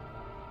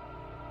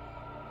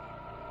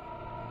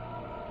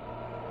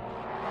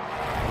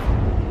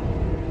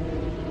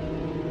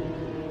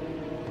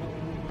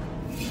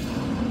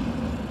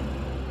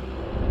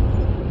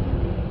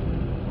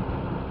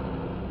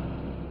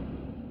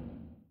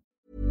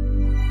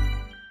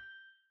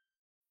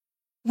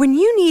 When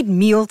you need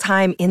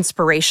mealtime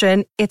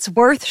inspiration, it's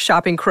worth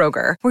shopping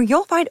Kroger, where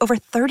you'll find over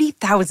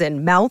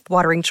 30,000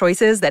 mouth-watering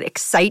choices that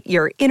excite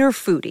your inner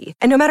foodie.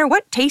 And no matter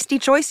what tasty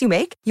choice you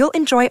make, you'll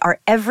enjoy our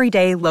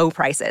everyday low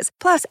prices,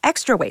 plus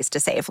extra ways to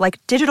save,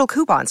 like digital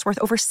coupons worth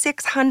over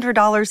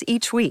 $600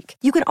 each week.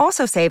 You can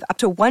also save up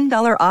to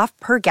 $1 off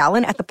per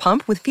gallon at the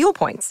pump with fuel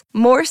points.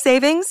 More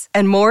savings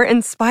and more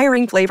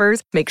inspiring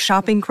flavors make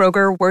shopping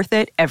Kroger worth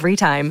it every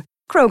time.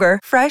 Kroger,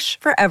 fresh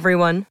for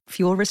everyone.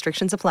 Fuel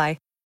restrictions apply.